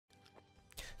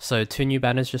So 2 new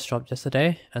banners just dropped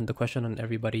yesterday, and the question on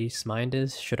everybody's mind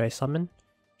is, should I summon?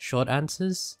 Short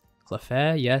answers: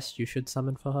 Claphare, yes, you should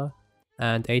summon for her.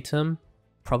 And Atum,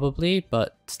 probably,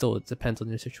 but still it depends on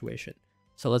your situation.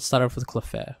 So let's start off with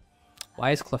Claphare.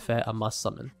 Why is Claphare a must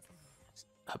summon?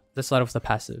 Let's start off with the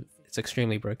passive. It's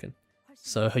extremely broken.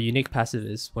 So her unique passive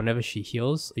is whenever she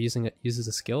heals or uses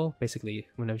a skill, basically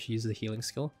whenever she uses a healing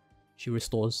skill, she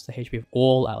restores the HP of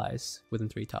all allies within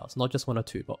 3 tiles. Not just 1 or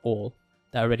 2, but all.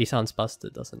 That already sounds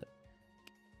busted, doesn't it?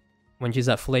 When she's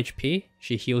at full HP,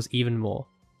 she heals even more.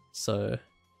 So,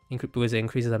 because it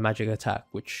increases her magic attack,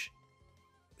 which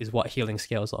is what healing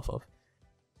scales off of.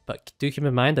 But do keep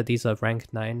in mind that these are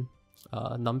rank 9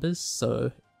 numbers,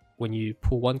 so when you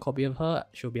pull 1 copy of her,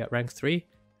 she'll be at rank 3,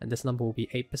 and this number will be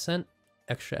 8%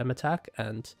 extra M attack,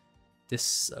 and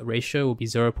this ratio will be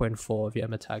 0.4 of your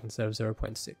M attack instead of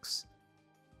 0.6.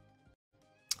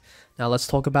 Now let's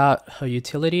talk about her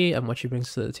utility and what she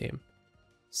brings to the team.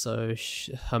 So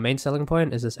her main selling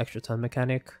point is this extra turn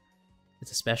mechanic.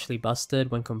 It's especially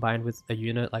busted when combined with a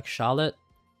unit like Charlotte,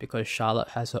 because Charlotte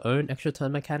has her own extra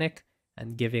turn mechanic,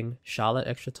 and giving Charlotte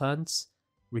extra turns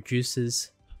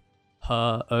reduces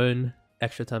her own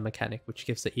extra turn mechanic, which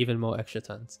gives her even more extra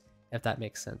turns, if that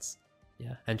makes sense.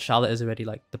 Yeah, and Charlotte is already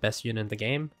like the best unit in the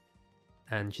game,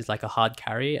 and she's like a hard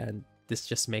carry, and this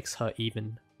just makes her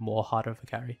even more harder of a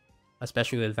carry.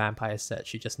 Especially with Vampire set,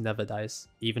 she just never dies,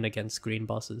 even against green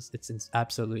bosses. It's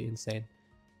absolutely insane.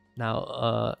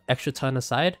 Now, extra turns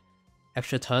aside,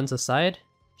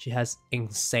 she has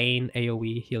insane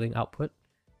AoE healing output,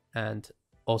 and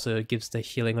also gives the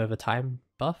healing over time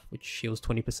buff, which heals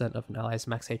 20% of an ally's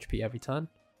max HP every turn.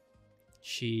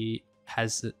 She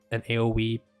has an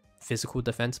AoE physical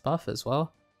defense buff as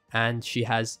well, and she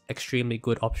has extremely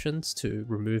good options to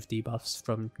remove debuffs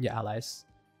from your allies.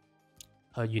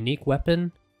 Her unique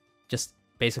weapon just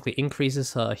basically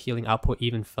increases her healing output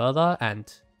even further and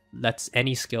lets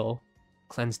any skill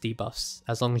cleanse debuffs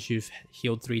as long as you've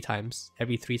healed 3 times.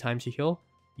 Every 3 times you heal,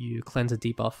 you cleanse a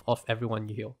debuff off everyone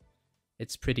you heal.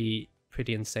 It's pretty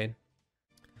insane.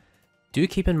 Do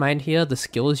keep in mind here the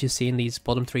skills you see in these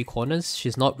bottom 3 corners.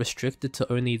 She's not restricted to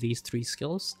only these 3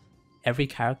 skills. Every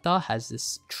character has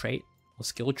this trait or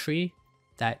skill tree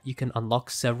that you can unlock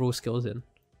several skills in.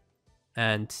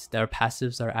 And there are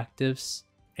passives, there are actives,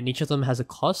 and each of them has a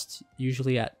cost,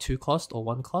 usually at 2 cost or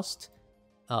 1 cost.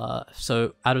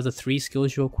 So out of the 3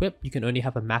 skills you equip, you can only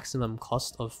have a maximum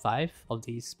cost of 5 of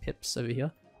these pips over here.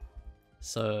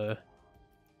 So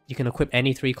you can equip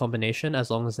any 3 combination as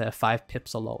long as they're 5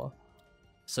 pips or lower.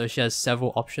 So she has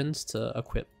several options to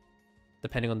equip,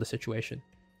 depending on the situation.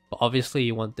 But obviously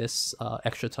you want this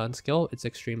extra turn skill, it's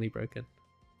extremely broken.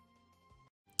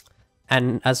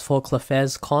 And as for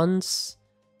Claphare's cons,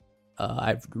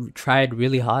 I've tried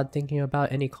really hard thinking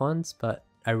about any cons, but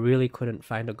I really couldn't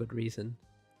find a good reason.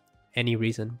 Any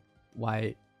reason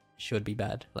why she would be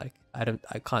bad. Like,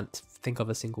 I can't think of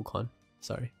a single con.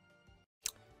 Sorry.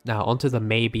 Now, onto the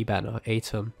maybe banner,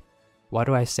 Atum. Why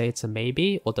do I say it's a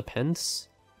maybe or depends?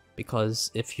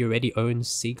 Because if you already own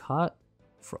Siegheart,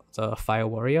 the Fire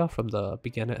Warrior from the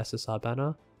beginner SSR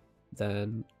banner,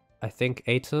 then I think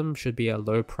Atum should be a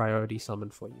low priority summon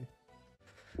for you.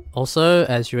 Also,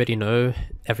 as you already know,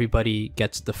 everybody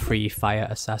gets the free Fire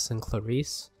Assassin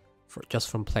Clarice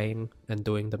just from playing and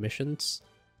doing the missions.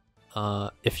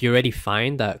 If you already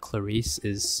find that Clarice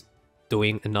is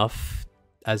doing enough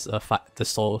as the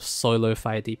solo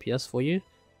Fire DPS for you,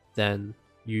 then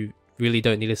you really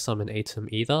don't need to summon Atum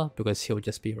either, because he'll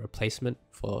just be a replacement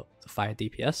for the Fire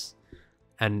DPS.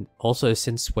 And also,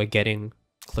 since we're getting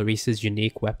Clarice's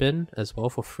unique weapon as well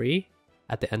for free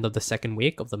at the end of the 2nd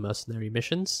week of the mercenary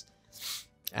missions,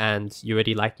 and you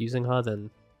already like using her,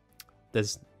 then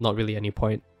there's not really any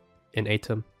point in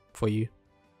Atum for you.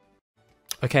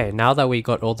 Okay, now that we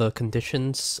got all the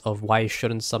conditions of why you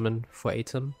shouldn't summon for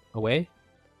Atum away,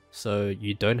 so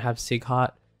you don't have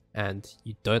Siegheart and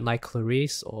you don't like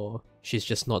Clarice, or she's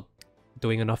just not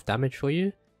doing enough damage for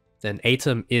you, then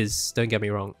Atum is, don't get me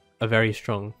wrong, a very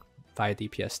strong Fire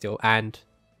DPS still, and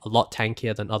a lot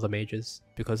tankier than other mages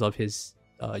because of his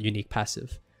unique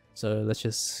passive. So let's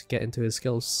just get into his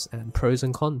skills and pros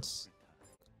and cons.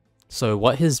 So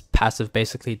what his passive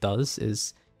basically does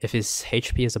is, if his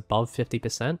HP is above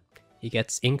 50%, he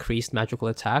gets increased magical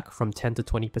attack from 10 to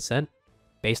 20%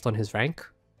 based on his rank.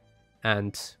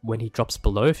 And when he drops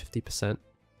below 50%,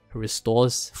 he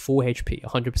restores full HP,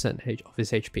 100% of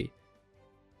his HP,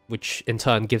 which in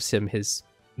turn gives him his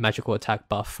magical attack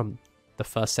buff from the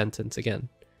first sentence again.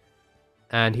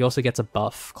 And he also gets a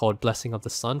buff called Blessing of the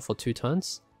Sun for 2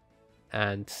 turns,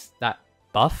 and that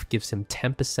buff gives him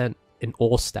 10% in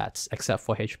all stats except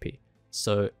for HP.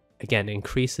 So again, it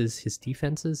increases his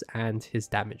defenses and his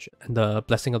damage. And the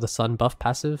Blessing of the Sun buff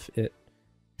passive, it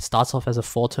starts off as a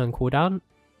 4-turn cooldown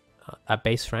at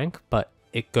base rank, but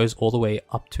it goes all the way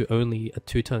up to only a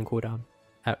 2-turn cooldown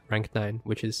at rank 9,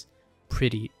 which is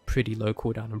pretty low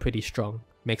cooldown and pretty strong.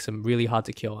 Makes him really hard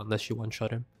to kill unless you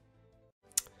one-shot him.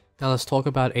 Now let's talk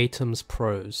about Atum's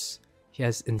pros. He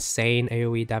has insane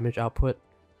AoE damage output,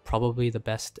 probably the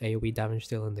best AoE damage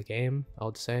dealer in the game, I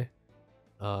would say.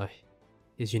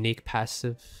 His unique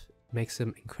passive makes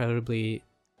him incredibly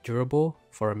durable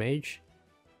for a mage,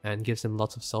 and gives him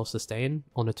lots of self-sustain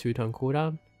on a 2-turn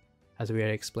cooldown, as we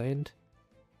already explained.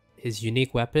 His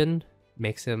unique weapon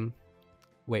makes him,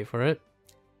 wait for it,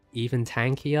 even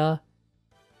tankier,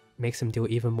 makes him deal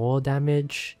even more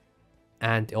damage,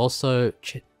 and also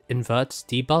inverts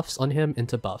debuffs on him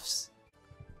into buffs.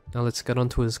 Now let's get on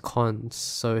to his cons.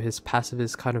 So his passive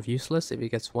is kind of useless if he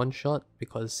gets one shot,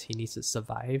 because he needs to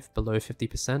survive below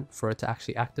 50% for it to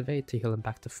actually activate to heal him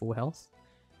back to full health.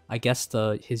 I guess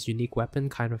his unique weapon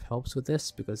kind of helps with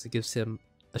this, because it gives him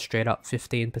a straight up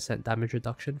 15% damage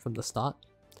reduction from the start.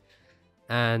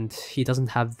 And he doesn't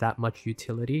have that much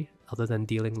utility other than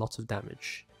dealing lots of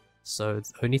damage. So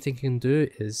the only thing he can do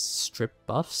is strip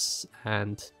buffs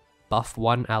and buff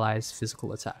one ally's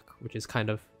physical attack, which is kind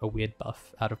of a weird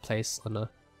buff, out of place on a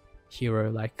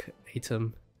hero like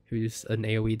Atum, who's an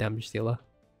AoE damage dealer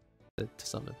to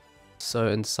summon. So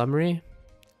in summary,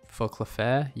 for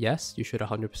Claphare, yes, you should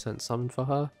 100% summon for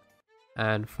her.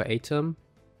 And for Atum,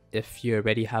 if you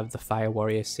already have the Fire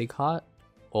Warrior Sigheart,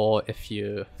 or if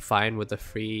you're fine with the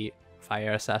free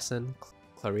Fire Assassin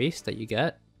Clarice that you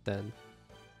get, then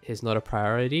he's not a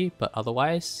priority, but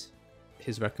otherwise,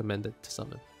 he's recommended to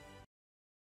summon.